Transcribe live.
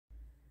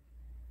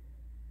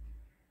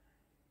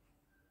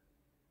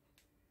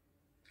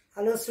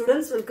Hello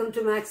students, welcome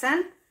to Max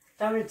and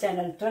Tamil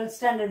channel. 12th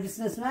standard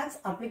business maths,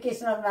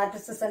 application of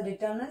matrices and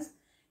determinants,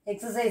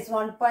 exercise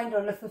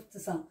 1.1 fifth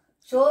sum.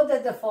 Show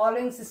that the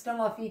following system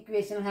of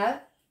equation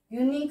have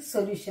unique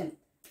solution.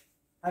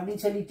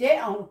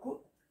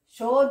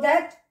 Show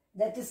that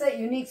is a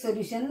unique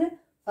solution.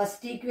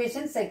 First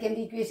equation, second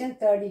equation,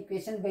 third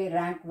equation by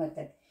rank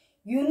method.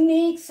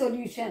 Unique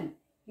solution.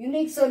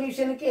 Unique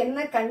solution ku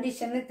enna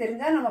condition nu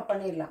therinja nama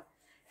panniralam.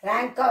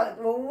 Rank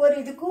over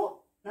idukku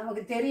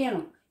namakku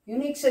theriyanum.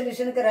 Unique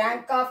solution ku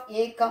rank of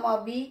a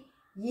comma b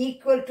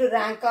equal to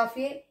rank of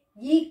a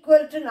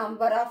equal to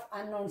number of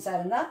unknowns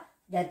arunda,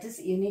 that is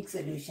unique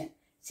solution.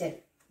 Sure.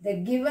 The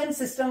given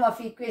system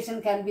of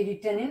equation can be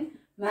written in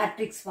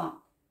matrix form.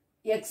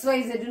 X,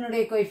 Y, Z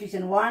nude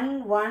coefficient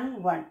 1,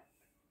 1, 1.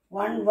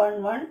 1,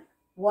 1, 1,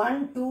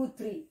 1, 2,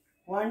 3,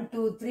 1,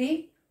 2,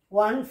 3,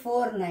 1,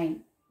 4,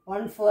 9,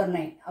 1, 4,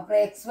 9.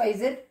 Apra X, Y,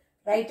 Z,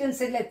 right hand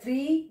side la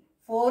 3,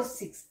 4,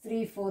 6,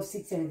 3, 4,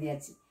 6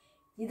 எழுதியாச்சு.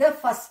 இத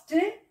first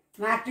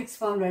matrix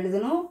form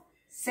எழுதணும்.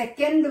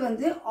 Second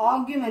வந்து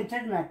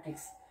augmented matrix.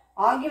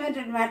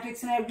 Augmented matrix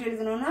na எப்படி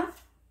எழுதணும்னா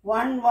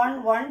 1, 1,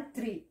 1,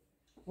 3,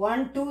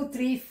 1, 2,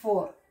 3,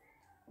 4,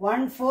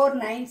 1, 4,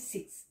 9,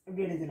 6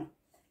 எப்படி எழுதணும்.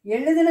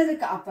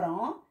 எழுதினதுக்கு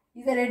அப்புறம்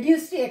இதை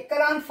reduced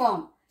echelon form.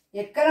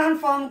 Echelon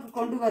form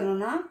கொண்டு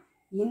வரணும்னா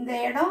இந்த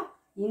இடம்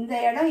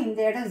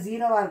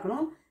 0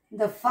 இருக்கணும்.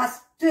 இந்த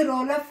first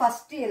rowல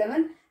first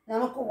element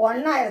நமக்கு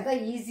 1 இருந்தா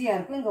ஈஸியா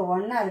இருக்கும். இங்க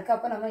 1 இருக்கு,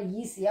 அப்ப நம்ம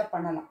ஈஸியா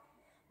பண்ணலாம்.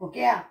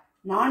 ஓகேயா?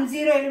 நான்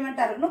ஜீரோ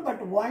எலிமெண்டா இருக்கணும்,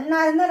 பட் 1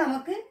 இருந்தா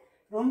நமக்கு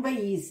ரொம்ப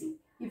ஈஸி.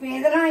 இப்போ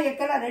இதெல்லாம்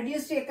எக்கலான்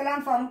ரெடியூஸ்ட்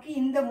எக்கலான் ஃபார்முக்கு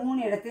இந்த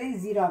 3 இடத்துலயும்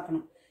 0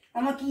 ஆக்கணும்.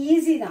 நமக்கு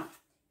ஈஸி தான்.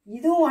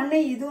 இதுவும் 1,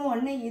 இதுவும்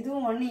 1,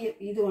 இதுவும் 1,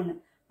 இது 1.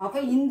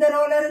 அப்ப இந்த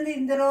ரோல இருந்து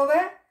இந்த ரோவை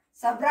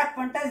சப்ட்ராக்ட்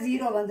பண்ணிட்டா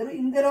 0 வந்துரும்.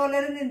 இந்த ரோல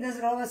இருந்து இந்த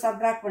ரோவை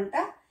சப்ட்ராக்ட்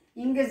பண்ணிட்டா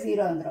இங்க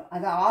 0 வந்துரும்.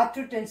 அது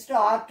R2 tends to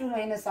R2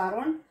 minus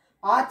R1,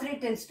 R3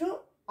 tends to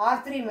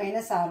R3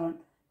 minus R1.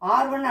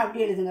 R1 அப்படி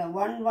எழுதுங்க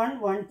 1, 1,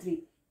 1, 3.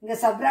 இங்க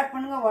சப்ட்ராக்ட்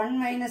பண்ணுங்க 1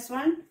 minus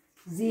 1,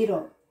 0.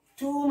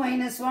 2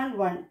 minus 1,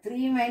 1.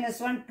 3 minus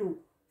 1, 2.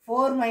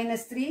 4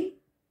 minus 3,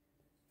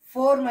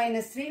 4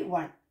 minus 3,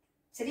 1.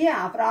 சரியா?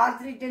 அப்புறம்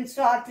R3 tends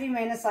to R3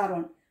 minus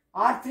R1.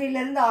 R3 ல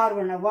இருந்து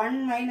R1. 1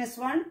 minus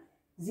 1,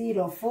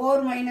 0. 4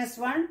 minus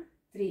 1,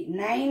 3.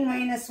 9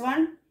 minus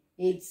 1,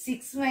 8.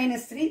 6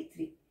 minus 3,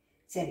 3.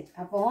 சரி,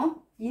 அப்போ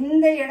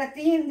இந்த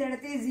இடத்தையும்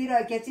 0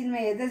 ஆக்கியாச்சு.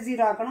 இனிமே எதை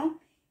 0 ஆக்கணும்?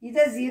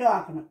 இதை 0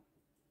 ஆக்கணும்.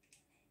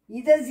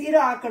 இதை 0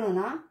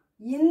 ஆக்கணும்னா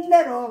இந்த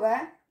ரோவை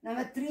நம்ம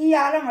 3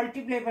 ஆல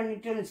மல்டிப்ளை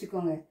பண்ணிட்டோம்னு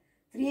வச்சுக்கோங்க.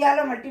 3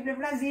 ஆல மல்டிப்ளை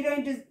பண்ணா 0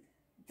 into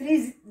 3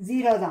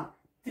 0 தான்.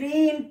 3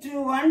 into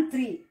 1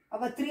 3.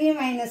 அப்ப 3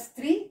 minus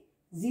 3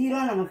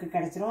 0 நமக்கு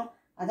கிடைச்சிரும்.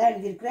 அதான்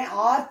எழுதியிருக்கிறேன்.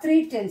 R3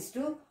 tends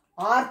to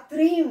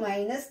R3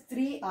 minus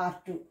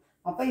 3R2.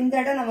 அப்ப இந்த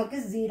இடம் நமக்கு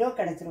 0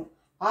 கிடைச்சிரும்.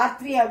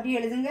 R3 அப்படி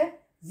எழுதுங்க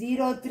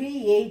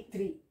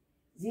 0383.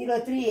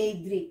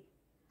 0383.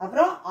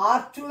 அப்புறம்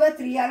R2வை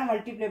 3 ஆல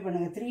மல்டிப்ளை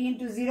பண்ணுங்க. 3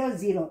 into 0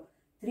 0.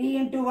 3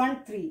 into 1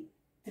 3.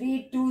 3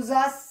 2s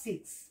are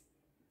 6.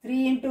 3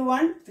 into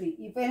 1 3.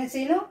 இப்போ என்ன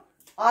செய்யணும்?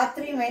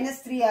 R3 minus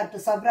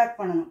 3R2 சப்ட்ராக்ட்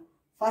பண்ணணும்.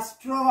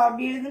 ஃபர்ஸ்ட் ரோ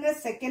அப்படி எழுதுங்க,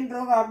 செகண்ட்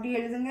ரோ அப்படி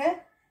எழுதுங்க,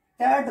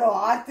 தேர்ட் ரோ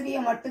R3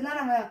 மட்டும்தான்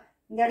நம்ம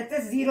இந்த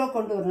இடத்த 0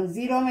 கொண்டு வரணும்.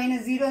 0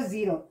 minus 0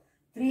 0.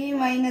 3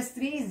 minus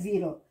 3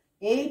 0.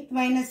 8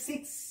 minus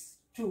 6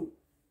 2.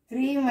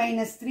 3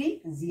 minus 3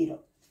 0.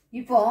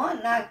 இப்போ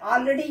நான்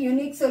already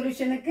unique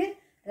சொல்யூஷனுக்கு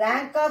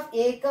rank of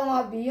a,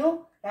 bயும்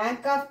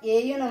rank of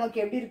aயும் நமக்கு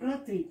எப்படி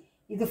இருக்கணும்? 3.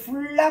 இது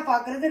ஃபுல்லா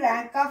பார்க்கிறது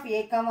rank of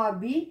a,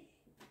 b.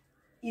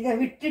 இதை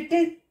விட்டுட்டு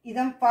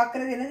இதை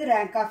பார்க்கிறது என்னது?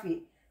 rank of a.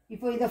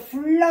 இப்போ இதை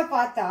ஃபுல்லா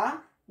பார்த்தா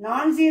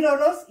நான் ஜீரோ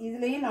ரோஸ்,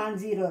 இதுலயும் நான்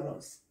ஜீரோ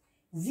ரோஸ்.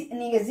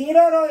 நீங்க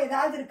 0 ரோ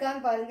ஏதாவது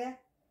இருக்கான்னு பாருங்க.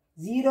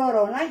 0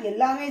 ரோனா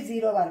எல்லாமே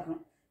 0வா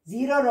இருக்கணும்.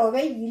 0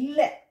 ரோவே இல்ல,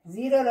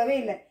 0 ரோவே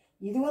இல்ல.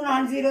 இதுவும்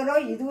நான் ஜீரோ ரோ,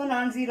 இதுவும்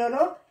நான் ஜீரோ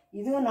ரோ,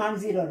 இதுவும் நான்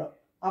ஜீரோ ரோ.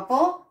 அப்போ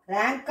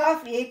rank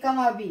of a,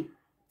 b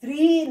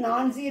 3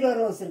 நான் ஜீரோ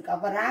ரோஸ் இருக்கு.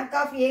 அப்ப rank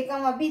of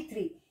a, b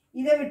 3.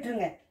 இதை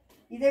விட்டுருங்க.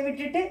 இதை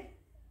விட்டுட்டு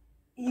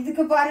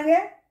இதுக்கு பாருங்க,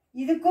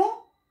 இதுக்கும்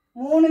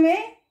 3மே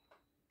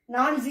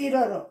நான்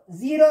ஜீரோ ரோ.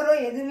 0 ரோ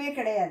எதுவுமே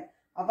கிடையாது.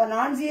 அப்ப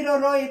நான் ஜீரோ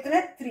ரோ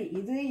எத்தனை? 3.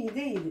 இது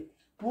இது இது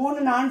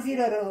 3 நான்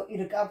ஜீரோ ரோ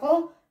இருக்கு. அப்போ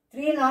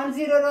 3 நான்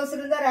ஜீரோ ரோஸ்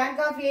இருந்தா rank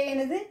of a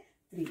என்னது?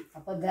 3.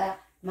 அப்போ the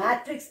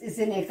matrix is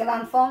in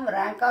echelon form.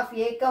 Rank of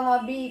a,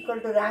 b equal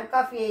to rank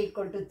of a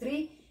equal to 3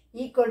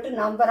 equal to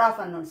number of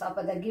unknowns.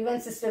 அப்போ the given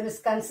system is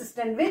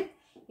consistent with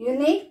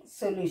unique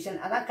solution.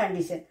 அதான்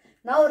condition.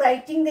 Now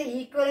writing the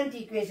equivalent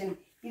equation.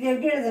 இது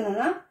எப்படி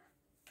எழுதணும்னா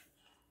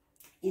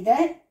இதை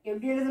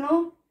எப்படி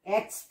எழுதணும்?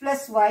 x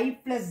plus y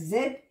plus z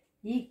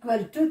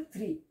equal to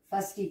 3.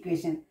 First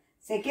equation.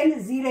 Second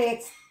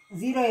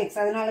 0x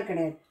அதனால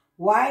கிடையாது.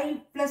 y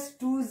plus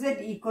 2z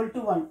equal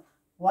to 1.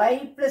 y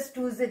plus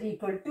 2z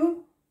equal to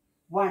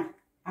 1.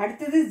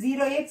 அடுத்தது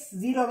 0x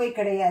 0y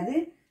கிடையாது.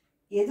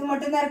 எது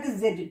மட்டும்தான் இருக்கு?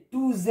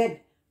 z.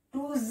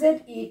 2z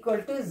equal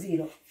to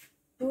 0.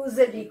 2z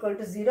equal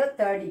to 0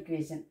 third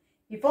equation.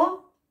 இப்போ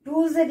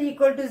 2z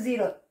equal to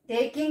 0.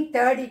 taking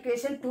third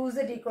equation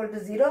 2z equal to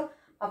 0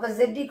 அப்ப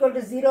z equal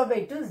to 0 by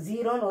 2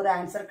 0 ன்னு ஒரு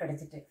answer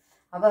கிடைச்சிட்டு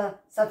அப்ப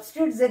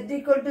substitute z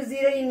equal to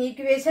 0 in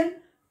equation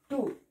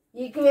 2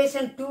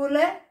 equation 2 ல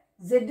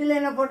z ல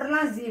என்ன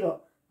போட்டுறலாம் 0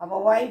 அப்ப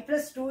y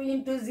plus 2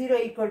 into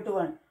 0 equal to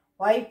 1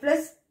 y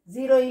plus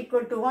 0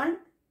 equal to 1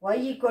 y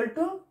equal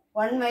to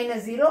 1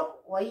 minus 0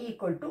 y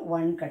equal to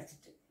 1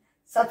 கிடைச்சிட்டு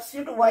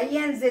substitute y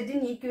and z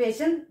in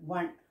equation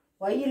 1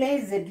 y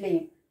லையும் z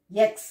லையும்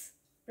x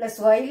plus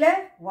y ல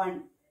 1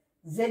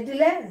 z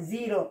ல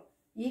 0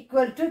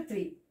 equal to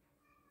 3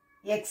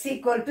 x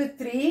equal to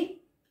 3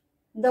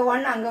 இந்த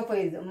 1 அங்க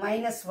போயிருது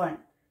minus 1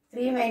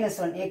 3 minus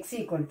 1 x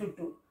equal to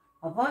 2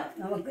 அப்போ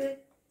நமக்கு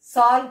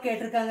solve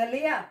கேட்டிருக்காங்க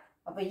இல்லையா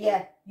அப்ப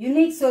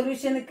யூனிக்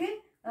சொல்யூஷனுக்கு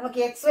நமக்கு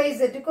xyz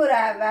க்கு ஒரு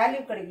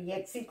வேல்யூ கிடைக்கும்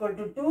x equal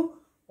to 2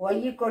 y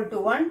equal to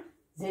 1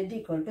 z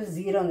equal to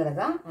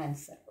 0ங்கறதா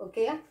answer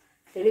ஓகேயா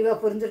தெளிவா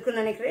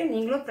புரிஞ்சிருக்கும்னு நினைக்கிறேன்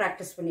நீங்களும்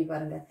பிராக்டீஸ் பண்ணி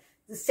பாருங்க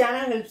this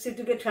channel helps you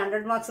to get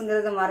 100 marks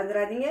ங்கறத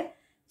மறந்துடாதீங்க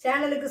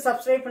சேனலுக்கு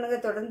சப்ஸ்கிரைப் பண்ணுங்க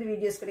தொடர்ந்து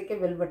வீடியோஸ்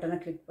கிடைக்க பெல் பட்டனை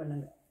கிளிக்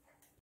பண்ணுங்க